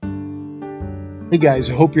Hey guys,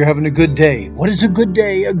 I hope you're having a good day. What is a good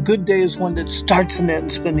day? A good day is one that starts and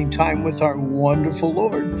ends spending time with our wonderful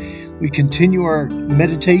Lord. We continue our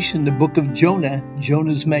meditation, the book of Jonah,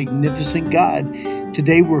 Jonah's magnificent God.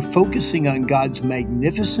 Today we're focusing on God's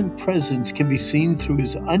magnificent presence can be seen through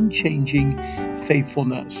his unchanging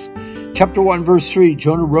faithfulness. Chapter 1, verse 3,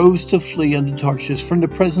 Jonah rose to flee unto Tarshish from the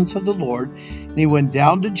presence of the Lord, and he went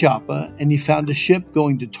down to Joppa, and he found a ship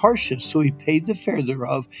going to Tarshish, so he paid the fare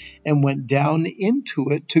thereof, and went down into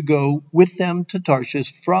it to go with them to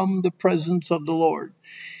Tarshish from the presence of the Lord.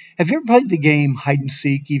 Have you ever played the game hide and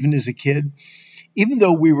seek, even as a kid? Even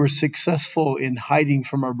though we were successful in hiding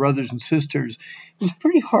from our brothers and sisters, it was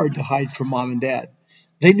pretty hard to hide from mom and dad.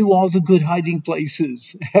 They knew all the good hiding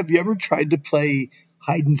places. Have you ever tried to play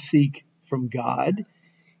hide and seek from God?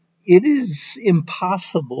 It is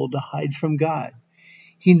impossible to hide from God.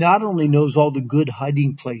 He not only knows all the good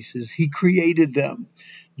hiding places, he created them.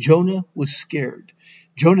 Jonah was scared.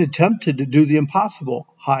 Jonah attempted to do the impossible,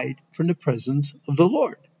 hide from the presence of the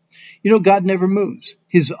Lord. You know, God never moves.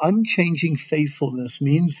 His unchanging faithfulness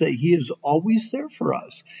means that he is always there for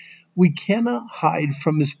us. We cannot hide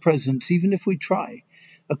from his presence, even if we try.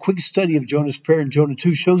 A quick study of Jonah's prayer in Jonah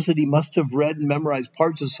 2 shows that he must have read and memorized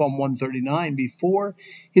parts of Psalm 139 before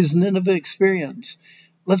his Nineveh experience.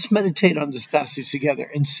 Let's meditate on this passage together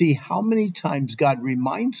and see how many times God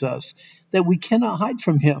reminds us that we cannot hide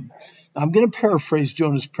from him. Now, I'm going to paraphrase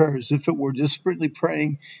Jonah's prayer as if it were desperately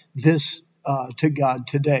praying this to God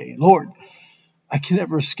today. Lord, I can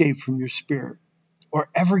never escape from your spirit or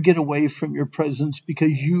ever get away from your presence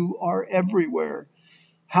because you are everywhere.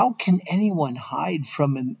 How can anyone hide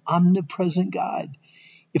from an omnipresent God?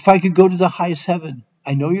 If I could go to the highest heaven,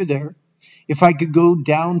 I know you're there. If I could go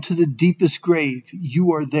down to the deepest grave,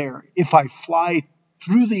 you are there. If I fly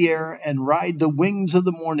through the air and ride the wings of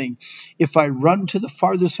the morning, if I run to the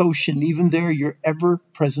farthest ocean, even there your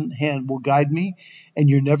ever-present hand will guide me, and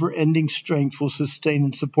your never-ending strength will sustain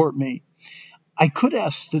and support me. I could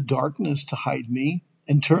ask the darkness to hide me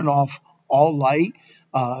and turn off all light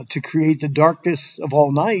to create the darkest of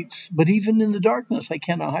all nights, but even in the darkness, I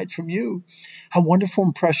cannot hide from you. How wonderful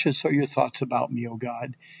and precious are your thoughts about me, O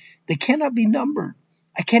God. They cannot be numbered.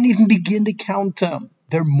 I can't even begin to count them.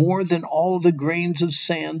 They're more than all the grains of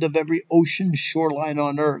sand of every ocean shoreline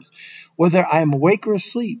on earth. Whether I am awake or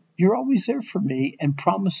asleep, you're always there for me and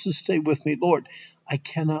promise to stay with me. Lord, I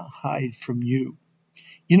cannot hide from you.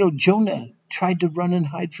 You know, Jonah tried to run and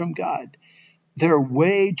hide from God. There are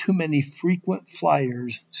way too many frequent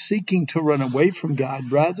flyers seeking to run away from God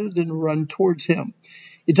rather than run towards him.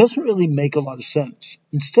 It doesn't really make a lot of sense.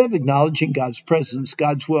 Instead of acknowledging God's presence,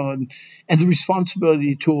 God's will, and the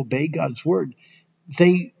responsibility to obey God's word,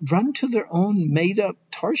 they run to their own made-up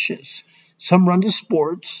Tarshish. Some run to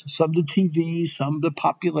sports, some to TV, some to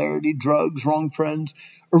popularity, drugs, wrong friends,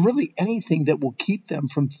 or really anything that will keep them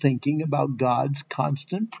from thinking about God's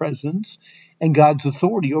constant presence and God's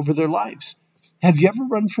authority over their lives. Have you ever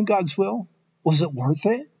run from God's will? Was it worth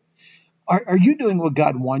it? Are you doing what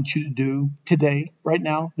God wants you to do today, right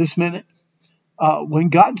now, this minute? When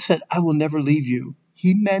God said, I will never leave you,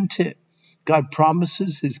 he meant it. God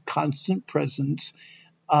promises his constant presence.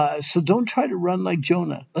 So don't try to run like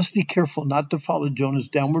Jonah. Let's be careful not to follow Jonah's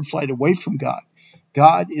downward flight away from God.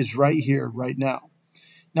 God is right here, right now.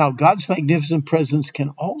 Now, God's magnificent presence can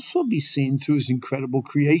also be seen through his incredible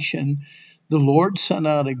creation. The Lord sent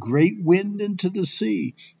out a great wind into the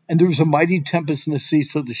sea, and there was a mighty tempest in the sea,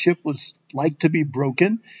 so the ship was like to be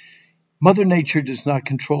broken. Mother Nature does not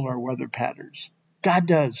control our weather patterns. God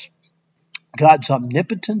does. God's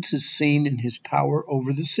omnipotence is seen in his power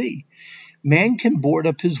over the sea. Man can board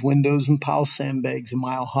up his windows and pile sandbags a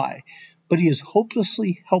mile high, but he is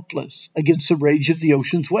hopelessly helpless against the rage of the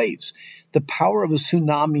ocean's waves. The power of a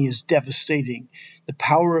tsunami is devastating. The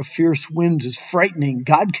power of fierce winds is frightening.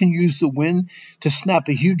 God can use the wind to snap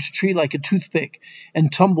a huge tree like a toothpick and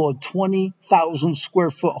tumble a 20,000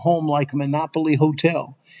 square foot home like a Monopoly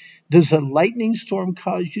hotel. Does a lightning storm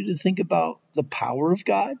cause you to think about the power of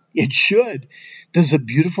God? It should. Does a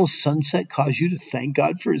beautiful sunset cause you to thank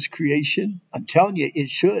God for his creation? I'm telling you, it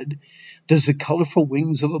should. Does the colorful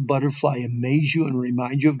wings of a butterfly amaze you and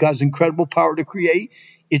remind you of God's incredible power to create?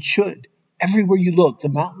 It should. Everywhere you look, the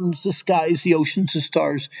mountains, the skies, the oceans, the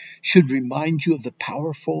stars should remind you of the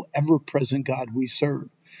powerful, ever-present God we serve.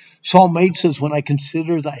 Psalm 8 says, when I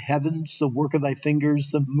consider thy heavens, the work of thy fingers,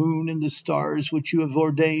 the moon and the stars which you have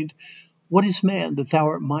ordained, what is man that thou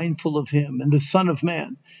art mindful of him, and the son of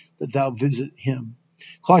man that thou visit him?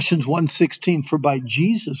 Colossians 1:16, for by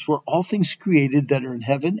Jesus were all things created that are in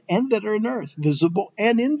heaven and that are in earth, visible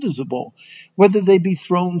and invisible, whether they be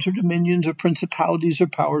thrones or dominions or principalities or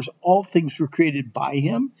powers, all things were created by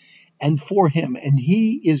him and for him, and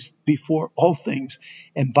he is before all things,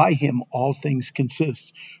 and by him all things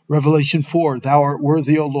consist. Revelation 4, thou art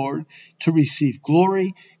worthy, O Lord, to receive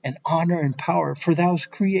glory and honor and power, for thou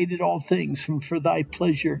hast created all things, and for thy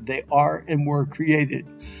pleasure they are and were created.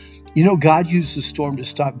 You know, God used the storm to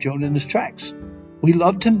stop Jonah in his tracks. We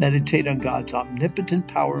love to meditate on God's omnipotent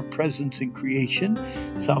power and presence in creation,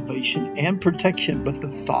 salvation, and protection, but the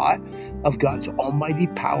thought of God's almighty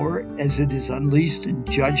power as it is unleashed in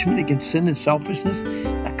judgment against sin and selfishness,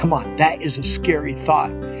 now come on, that is a scary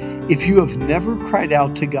thought. If you have never cried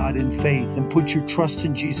out to God in faith and put your trust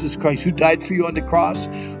in Jesus Christ, who died for you on the cross,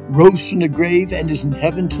 rose from the grave, and is in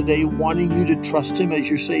heaven today, wanting you to trust him as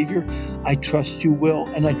your Savior, I trust you will,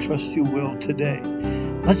 and I trust you will today.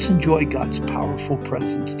 Let's enjoy God's powerful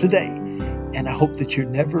presence today, and I hope that you're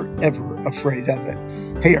never, ever afraid of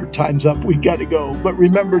it. Hey, our time's up. We got to go. But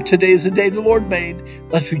remember, today is the day the Lord made.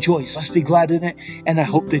 Let's rejoice. Let's be glad in it, and I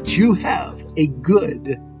hope that you have a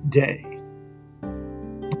good day.